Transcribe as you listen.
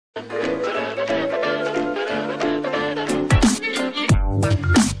Hi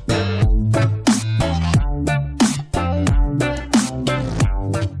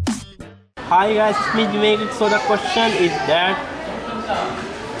guys, it's me Geek. So the question is that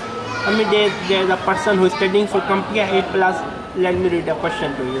there's a person who is studying for CompTIAa+. Let me read the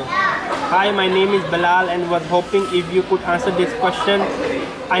question to you. Hi, my name is Bilal and was hoping if you could answer this question.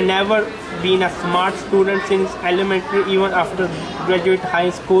 I never been a smart student since elementary, even after graduate high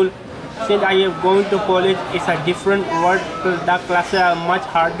school. Since I have gone to college, it's a different world. The classes are much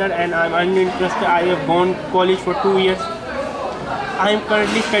harder and I'm uninterested. I have gone to college for 2 years. I am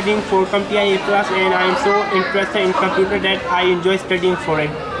currently studying for CompTIA+ and I am so interested in computer that I enjoy studying for it.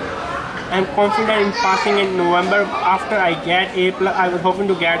 I am confident in passing in November. After I get A+, I was hoping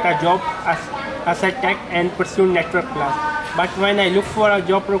to get a job as a tech and pursue network class. But when I look for a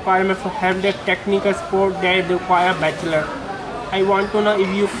job requirement for help desk technical support, they require bachelor. I want to know if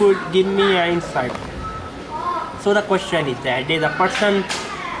you could give me an insight. So the question is that there's a person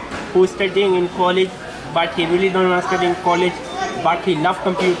who is studying in college, but he really don't want to study in college, but he loves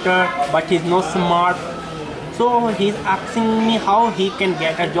computer, but he's not smart. So he's asking me how he can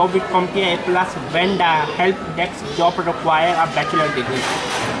get a job with CompTIA+ when the help desk job require a bachelor degree.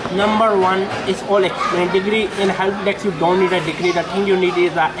 Number one is all experience. Degree in help desk, you don't need a degree. The thing you need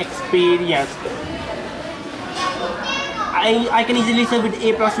is the experience. I can easily say with A+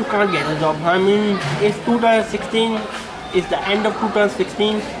 you can't get a job. I mean, it's 2016, it's the end of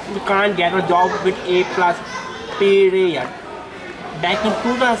 2016, you can't get a job with A+, period. Back in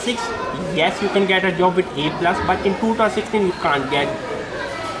 2006, yes, you can get a job with A+, but in 2016 you can't get.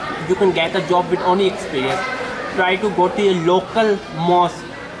 You can get a job with only experience. Try to go to your local mosque,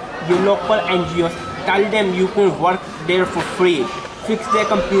 your local NGOs, tell them you can work there for free. Fix their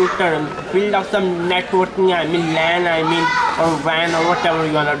computer, build up some networking, LAN, or WAN, or whatever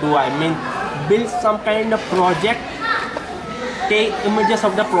you wanna do. Build some kind of project, take images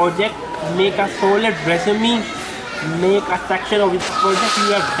of the project, make a solid resume, make a section of each project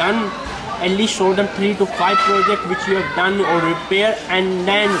you have done, at least show them 3 to 5 projects which you have done or repair, and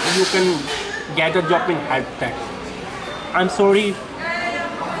then you can get a job in help desk. I'm sorry,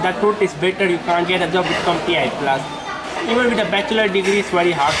 the truth is better, you can't get a job with CompTIA+. Even with a bachelor degree, it's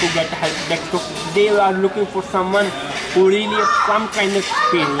very hard to get a help desk. So they are looking for someone who really has some kind of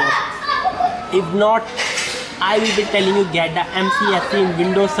experience. If not, I will be telling you get the MCSE in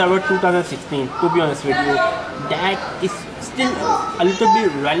Windows Server 2016. To be honest with you, that is still a little bit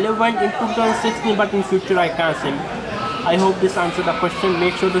relevant in 2016, but in future I can't say. I hope this answered the question.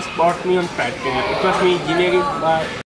 Make sure to support me on Patreon. It was me, Geek. Bye.